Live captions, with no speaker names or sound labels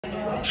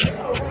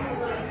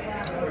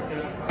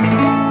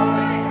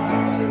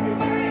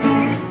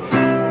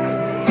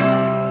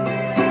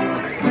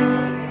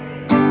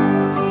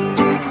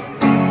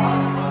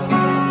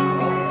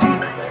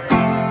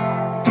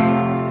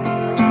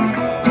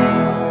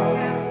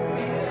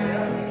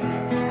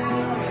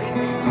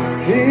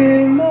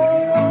In my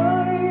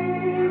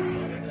eyes,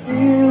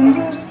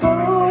 indisposed,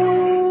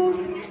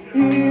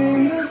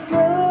 in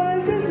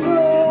disguises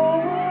no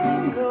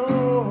one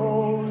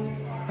knows,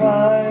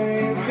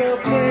 hides the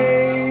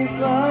place,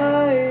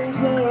 lies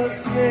the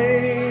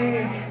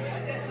snake,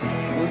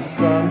 the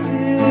sun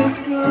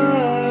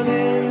described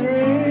in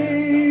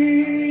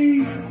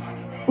rays,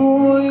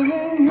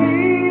 boiling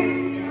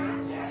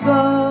heat,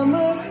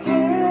 summer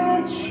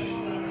stench,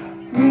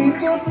 meet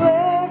the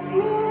black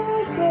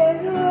lights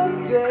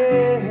of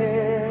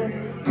dead,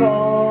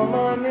 call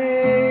my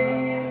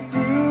name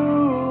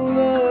through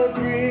the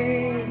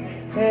green,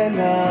 and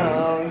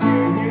I'll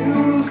hear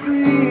you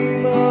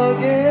scream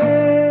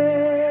again.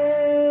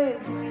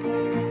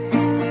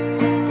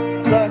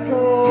 Black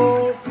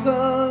hole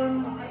sun,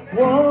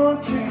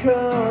 won't you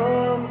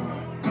come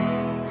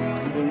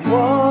and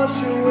wash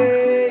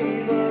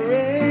away the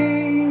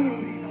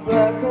rain?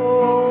 Black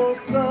hole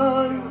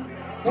sun,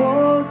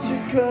 won't you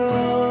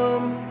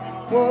come?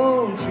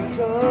 Won't you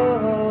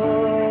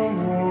come?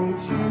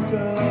 Won't you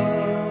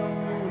come?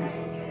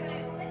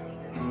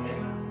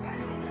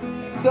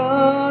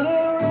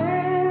 Tottering,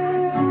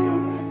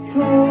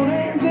 cold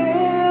and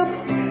damp,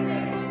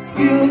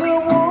 still the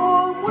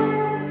warm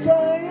wind,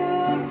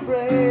 tired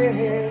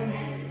frame.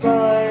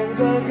 Times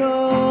are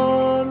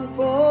gone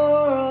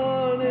for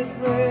honest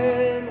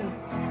men,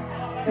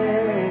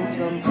 and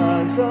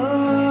sometimes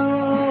are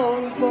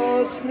wrong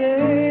for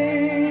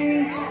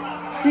snakes.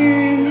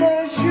 In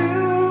my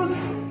shoes,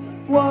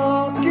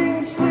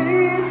 walking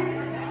sleep,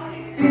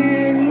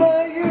 in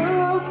my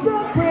youth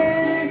I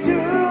pray to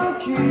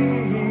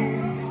keep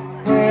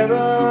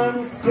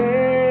heaven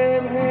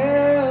send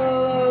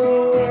hell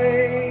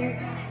away,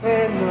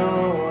 and no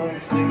one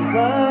sings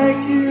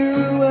like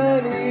you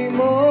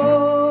anymore.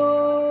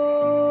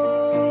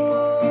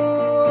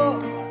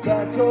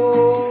 That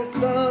cold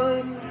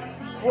sun,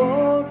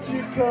 won't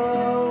you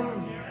come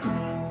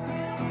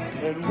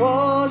and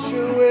wash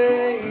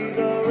away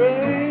the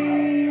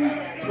rain?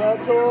 That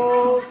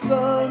cold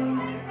sun,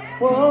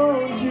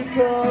 won't you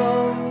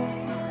come?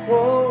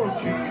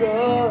 Won't you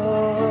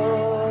come?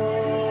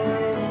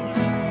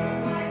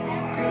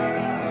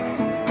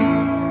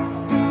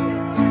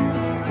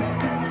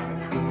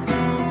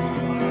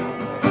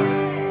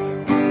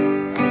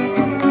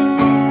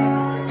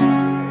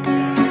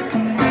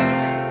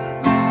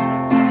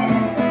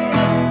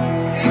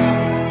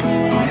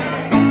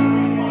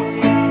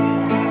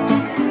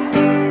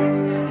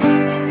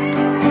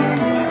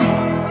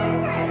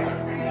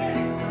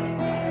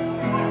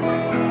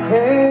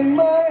 Hang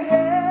my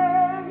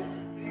head,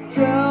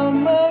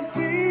 drown my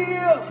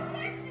fear,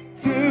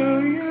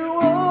 till you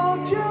all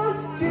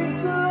just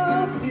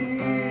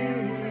disappear.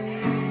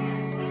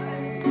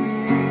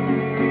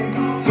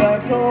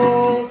 Black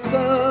hole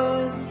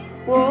sun,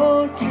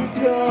 won't you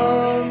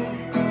come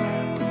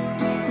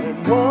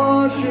and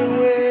wash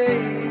away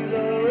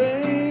the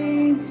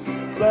rain?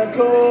 Black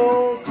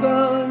hole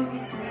sun,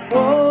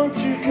 won't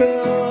you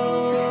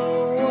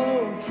come?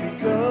 Won't you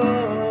come?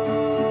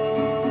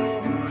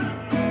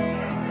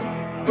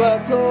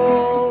 Black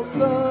hole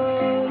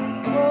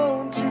sun,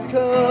 won't you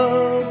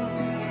come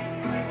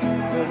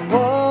and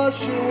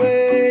wash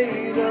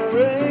away the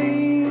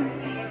rain?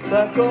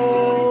 Black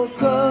hole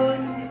sun,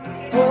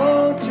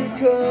 won't you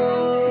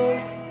come?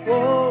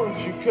 Won't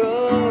you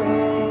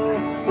come?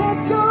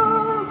 Black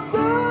hole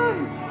sun,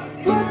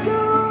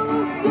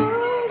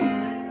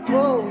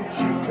 won't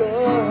you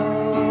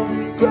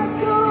come? Black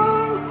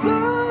hole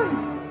sun,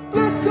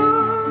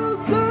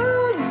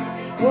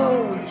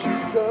 won't you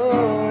come?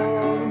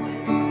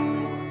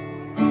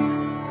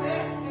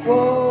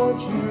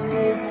 Won't you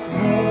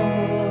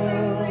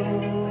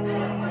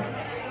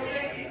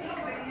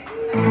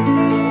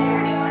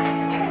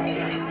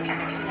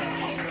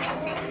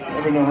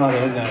never know how to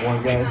end that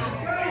one, guys.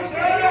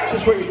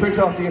 Just what you print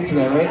off the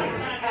internet, right?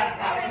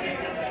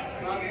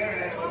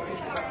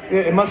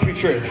 It must be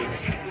true.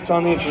 It's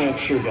on the internet,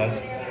 it's true, guys.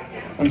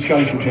 I'm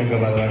Scotty Shimchenko,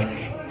 by the way.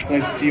 It's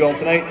nice to see you all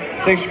tonight.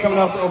 Thanks for coming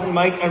out for open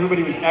mic.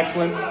 Everybody was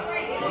excellent.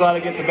 I'm glad I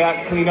get to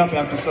back clean up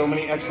after so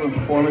many excellent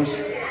performers.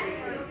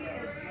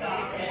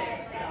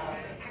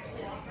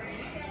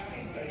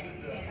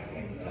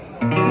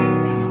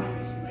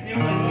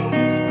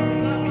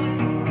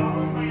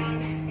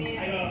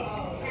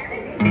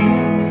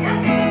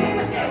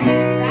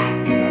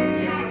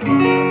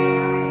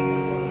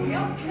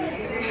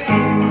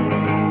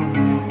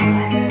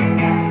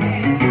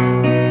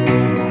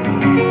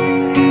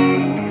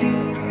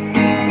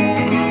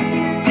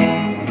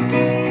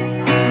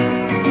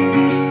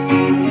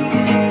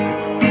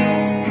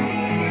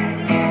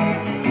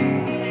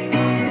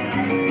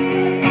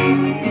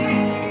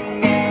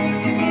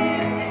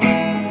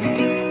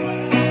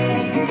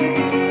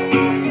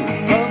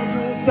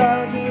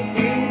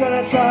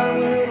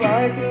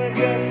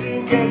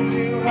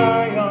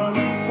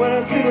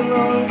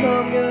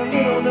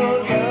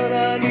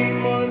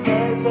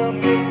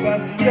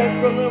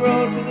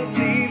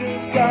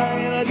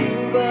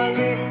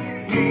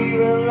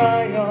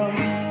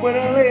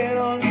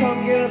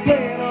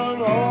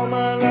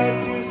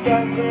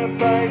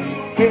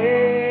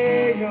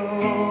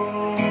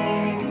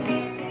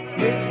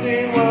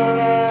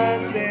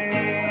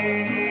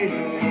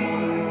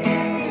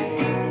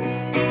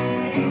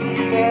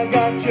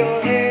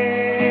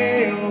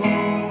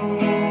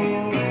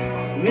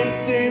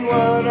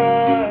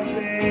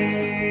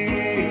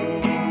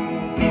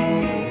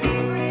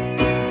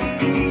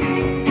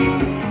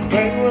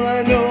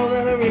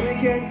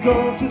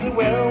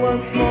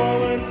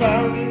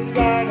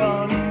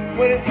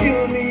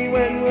 me,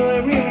 when will I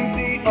really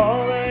see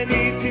all I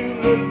need to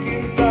look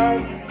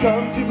inside?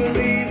 Come to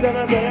believe that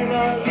I better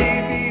not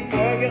leave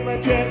before I get my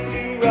chance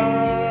to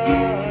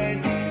ride.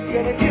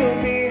 Gonna kill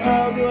me,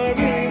 how do I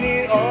really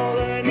need all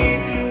that I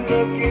need to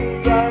look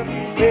inside?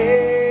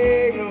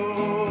 Hey,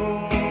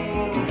 oh,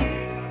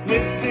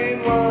 listen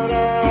what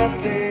I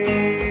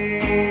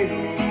say.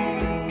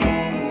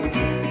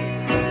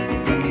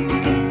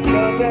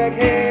 Come back,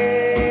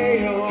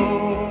 hey,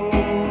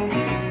 oh,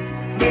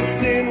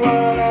 listen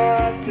what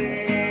I say.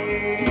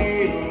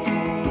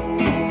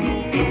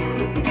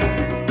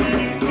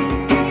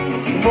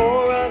 The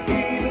more I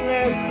see, the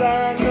less I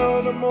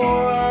know, the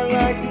more I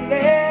like to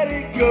let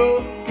it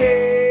go. Hey,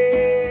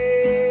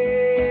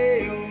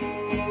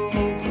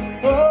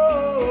 oh, oh,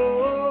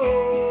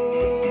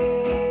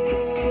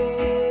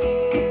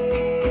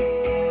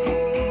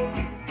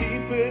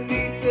 deep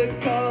beneath the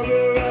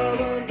cover of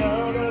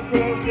another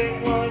perfect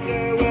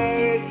wonder, where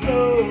it's so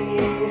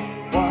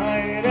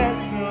white as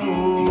snow,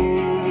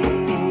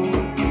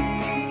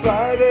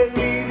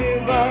 privately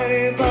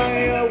divided by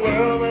a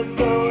world that's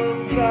so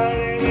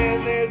unsighted,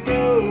 and there's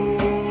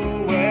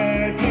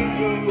nowhere to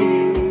go.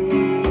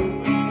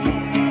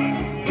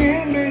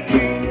 In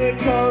between the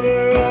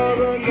corner of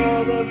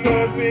another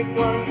perfect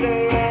wonder,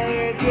 and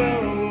it's so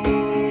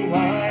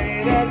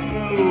white as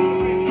snow,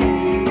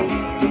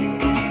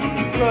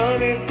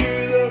 running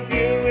through the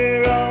field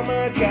where all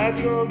my tracks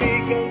will be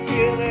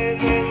concealed, and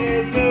then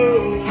there's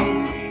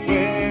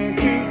nowhere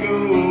to go.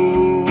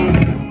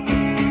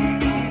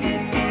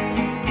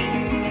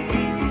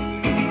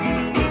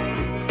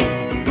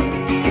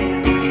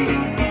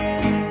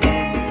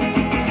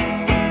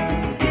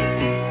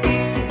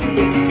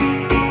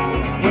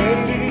 When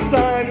to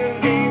decide to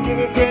leave with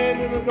a friend,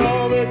 and with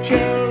all the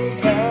channels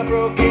have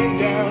broken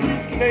down.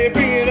 Now you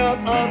bring it up,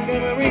 I'm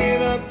gonna ring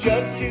it up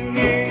just to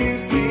hear you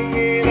sing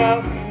it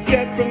out.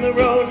 Step from the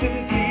road to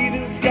the sea to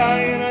the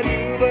sky, and I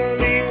do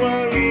believe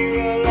what we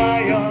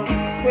rely on.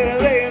 When I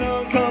lay it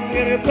on, come,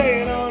 gonna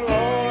play it on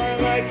all I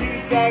like to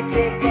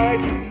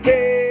sacrifice.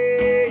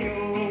 Hey,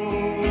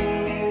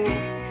 oh,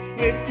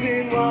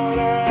 listen what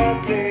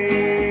I say.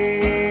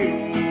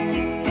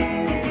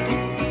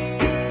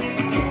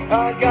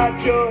 I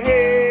got your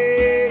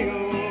hey,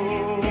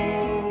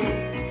 oh,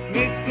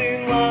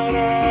 listen what I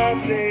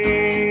say.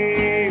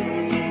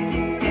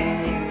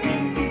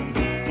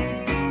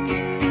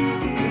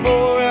 The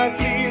more I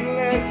see, the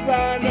less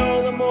I know,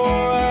 the more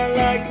I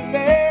like to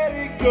let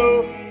it go.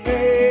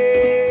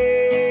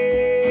 Hey,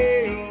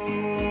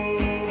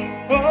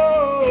 oh,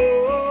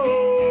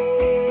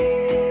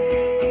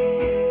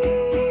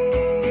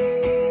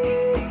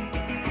 oh,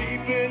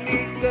 deep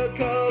beneath the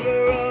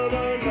cover of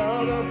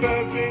another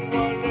perfect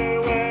wonder,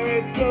 where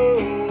it's so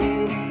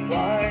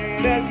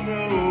white as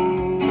snow,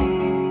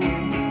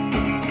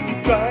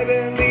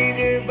 privately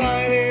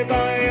divided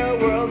by a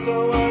world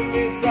so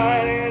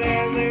undecided,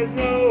 and there's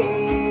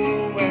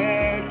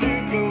nowhere to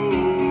go.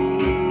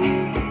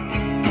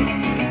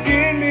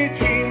 In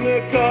between the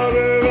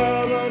cover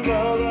of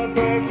another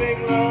perfect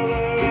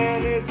lover,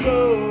 and it's so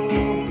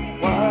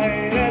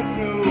white as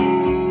snow,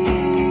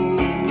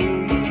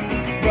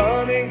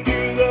 running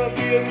through the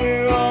field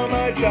where all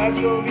my tracks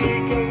will be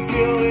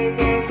concealed, and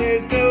then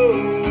there's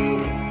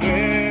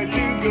nowhere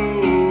to go.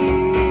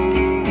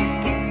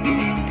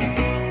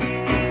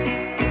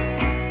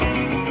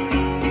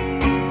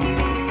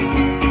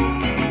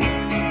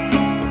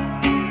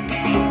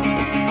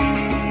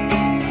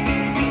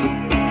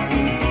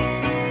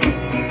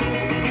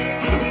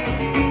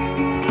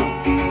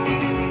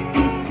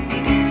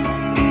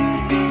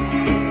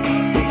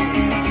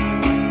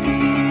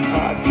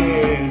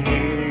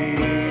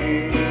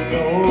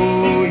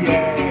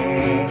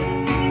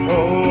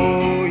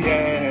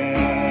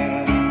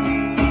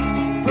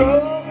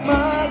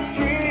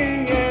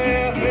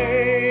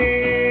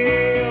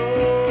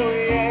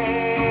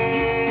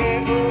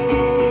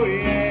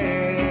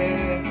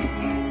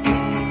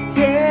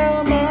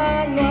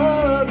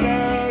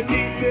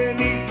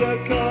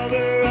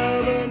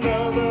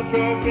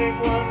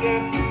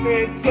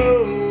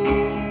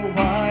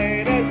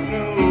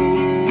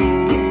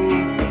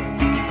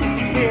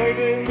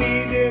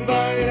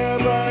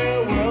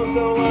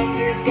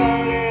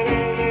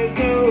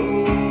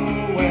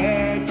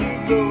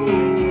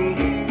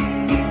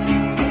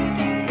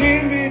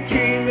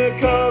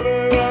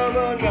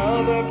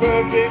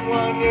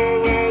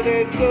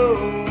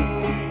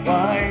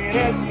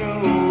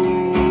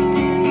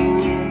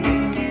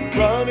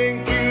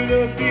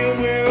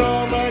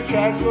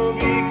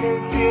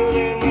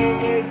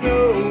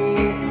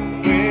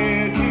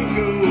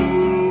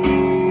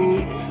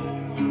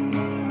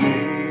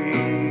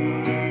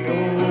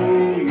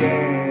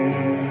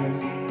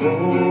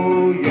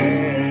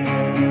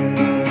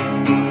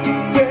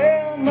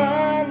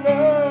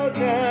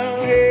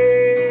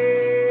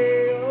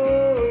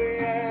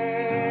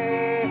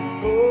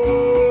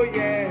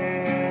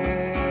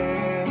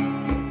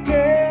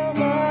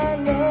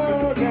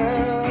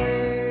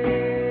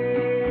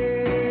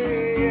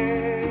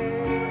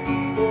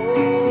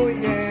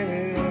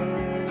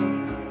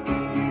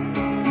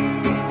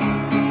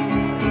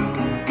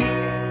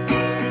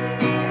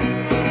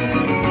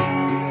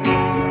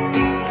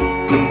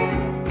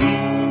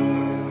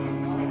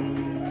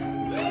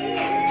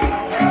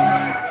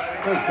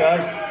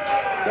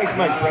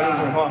 Thanks, Mike Brennan,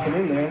 for hopping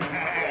in there.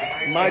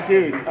 My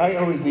dude, I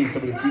always need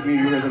somebody to keep me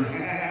in rhythm.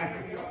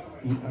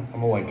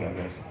 I'm a white guy,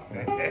 guys.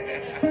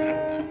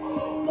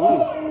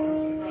 Ooh.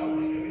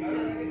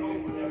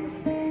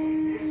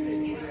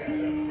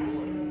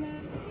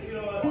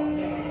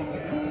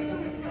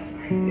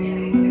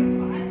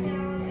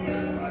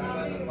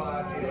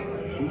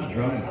 Whose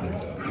drum is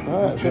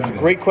this? That's a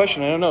great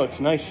question. I don't know.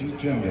 It's nice. Who's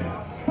djembe?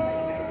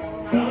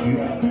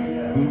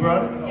 Who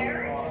brought it?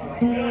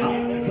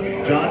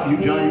 John, you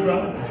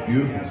brought it? It's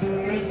beautiful.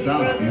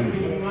 Sounds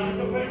beautiful.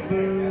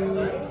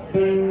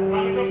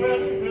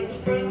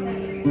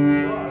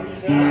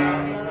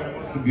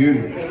 It's a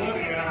beauty.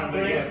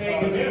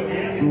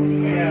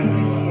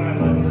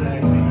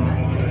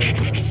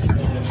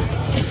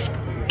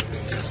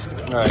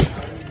 All right.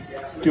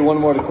 Do one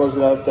more to close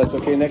it out, if that's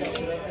okay,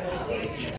 Nick.